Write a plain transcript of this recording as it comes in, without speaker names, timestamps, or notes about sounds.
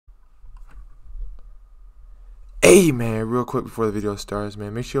Hey man, real quick before the video starts,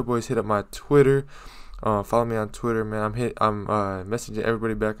 man, make sure your boys hit up my Twitter. Follow me on Twitter, man. I'm messaging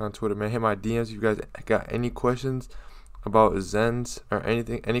everybody back on Twitter, man. Hit my DMs if you guys got any questions about Zens or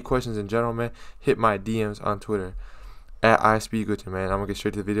anything, any questions in general, man. Hit my DMs on Twitter at iSpeedGucci, man. I'm gonna get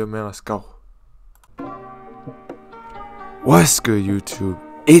straight to the video, man. Let's go. What's good, YouTube?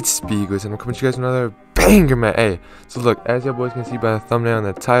 It's SpeedGucci, and I'm coming to you guys with another banger, man. Hey, so look, as y'all boys can see by the thumbnail and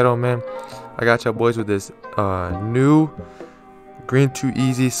the title, man, I got y'all boys with this new Green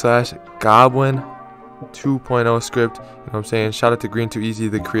 2.0 / Goblin 2.0 script. You know what I'm saying? Shout out to Green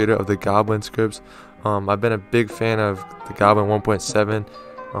 2.0, the creator of the Goblin scripts. I've been a big fan of the Goblin 1.7,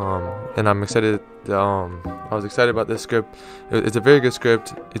 and I'm excited. I was excited about this script. It's a very good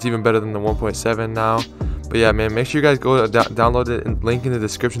script. It's even better than the 1.7 now. But yeah, man, make sure you guys go download it, and link in the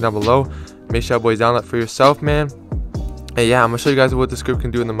description down below. Make sure you boys download it for yourself, man. And yeah, I'm gonna show you guys what the script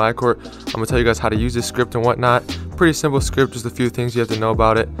can do in the my court. I'm gonna tell you guys how to use this script and whatnot. Pretty simple script, just a few things you have to know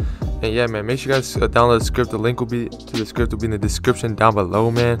about it. And yeah, man, make sure you guys download the script. The link will be to the script will be in the description down below,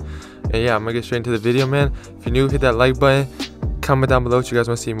 man. And yeah, I'm gonna get straight into the video, man. If you're new, hit that like button. Comment down below what you guys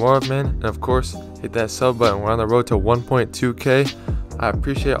want to see more of, man. And of course, hit that sub button. We're on the road to 1.2k. I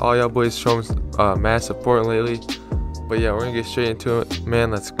appreciate all y'all boys showing mad support lately. But yeah, we're gonna get straight into it,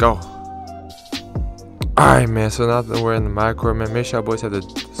 man. Let's go. Alright, man, so now that we're in the my court, man, make sure y'all boys have the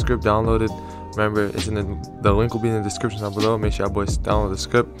script downloaded. Remember, it's in the link will be in the description down below. Make sure y'all boys download the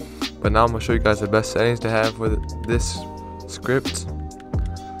script. But now I'm gonna show you guys the best settings to have with this script.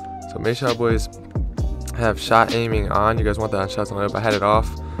 So make sure y'all boys have shot aiming on. You guys want that on shots and layups. I had it off,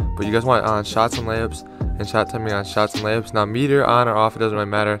 but you guys want it on shots and layups, and shot timing on shots and layups. Now meter on or off, it doesn't really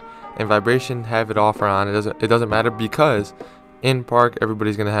matter. And vibration, have it off or on. It doesn't matter, because in park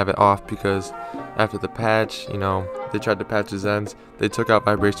everybody's gonna have it off, because after the patch, you know, they tried to patch the Zens, they took out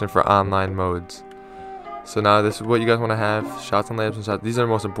vibration for online modes. So now this is what you guys want to have: shots and layups and shots. These are the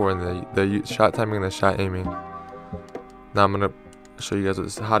most important, the shot timing and the shot aiming. Now I'm gonna show you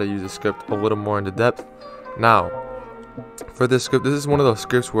guys how to use the script a little more into depth. Now for this script, this is one of those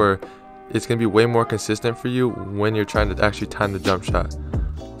scripts where it's gonna be way more consistent for you when you're trying to actually time the jump shot.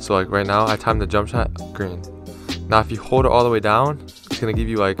 So like right now, I timed the jump shot green. Now if you hold it all the way down, it's gonna give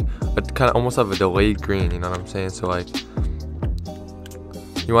you like a kind of almost of a delayed green, you know what I'm saying? So like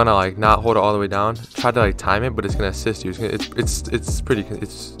you wanna like not hold it all the way down, try to like time it, but it's gonna assist you. It's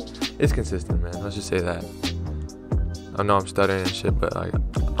consistent, man. Let's just say that. I know I'm stuttering and shit, but like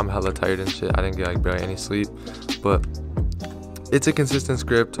I'm hella tired and shit. I didn't get like barely any sleep, but it's a consistent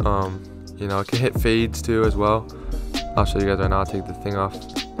script. You know, it can hit fades too as well. I'll show you guys right now. I'll take the thing off.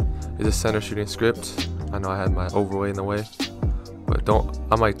 It's a center shooting script. I know I had my overlay in the way, but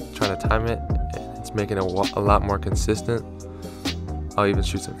I'm like trying to time it, and it's making it a lot more consistent. I'll even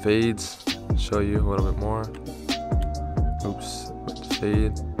shoot some fades, show you a little bit more. Oops,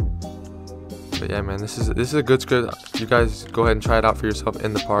 fade. But yeah, man, this is a good script. You guys go ahead and try it out for yourself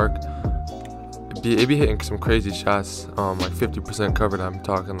in the park. It be hitting some crazy shots, like 50% covered. I'm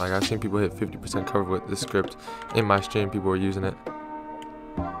talking like I've seen people hit 50% covered with this script in my stream. People were using it.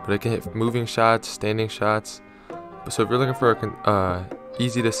 But it can hit moving shots, standing shots. So if you're looking for a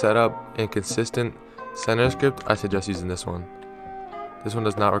easy to set up and consistent center script, I suggest using this one. This one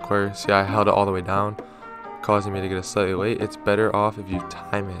does not require, see, I held it all the way down, causing me to get a slightly late. It's better off if you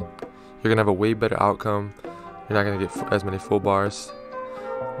time it. You're gonna have a way better outcome. You're not gonna get as many full bars.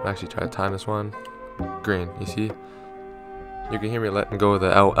 I'm actually trying to time this one. Green, you see? You can hear me letting go of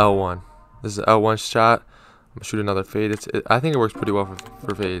the L1. This is an L1 shot. I'm gonna shoot another fade. I think it works pretty well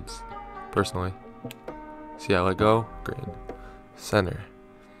for fades, personally. See, I let go, green, center.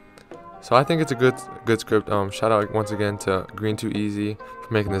 So I think it's a good script. Shout out once again to Green 2.0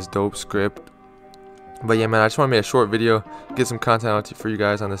 for making this dope script. But yeah, man, I just want to make a short video, get some content out for you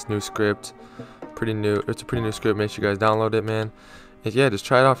guys on this new script. Pretty new. It's a pretty new script. Make sure you guys download it, man. And yeah, just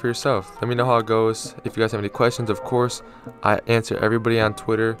try it out for yourself. Let me know how it goes. If you guys have any questions, of course, I answer everybody on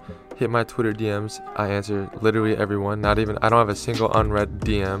Twitter. Hit my Twitter DMs. I answer literally everyone. I don't have a single unread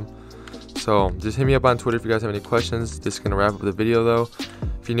DM. So just hit me up on Twitter if you guys have any questions. This is gonna wrap up the video though.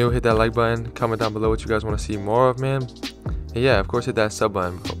 If you're new, hit that like button. Comment down below what you guys want to see more of, man. And yeah, of course, hit that sub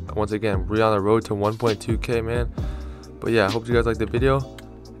button. Once again, we're on the road to 1.2k, man. But yeah, I hope you guys liked the video,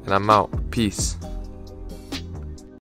 and I'm out. Peace.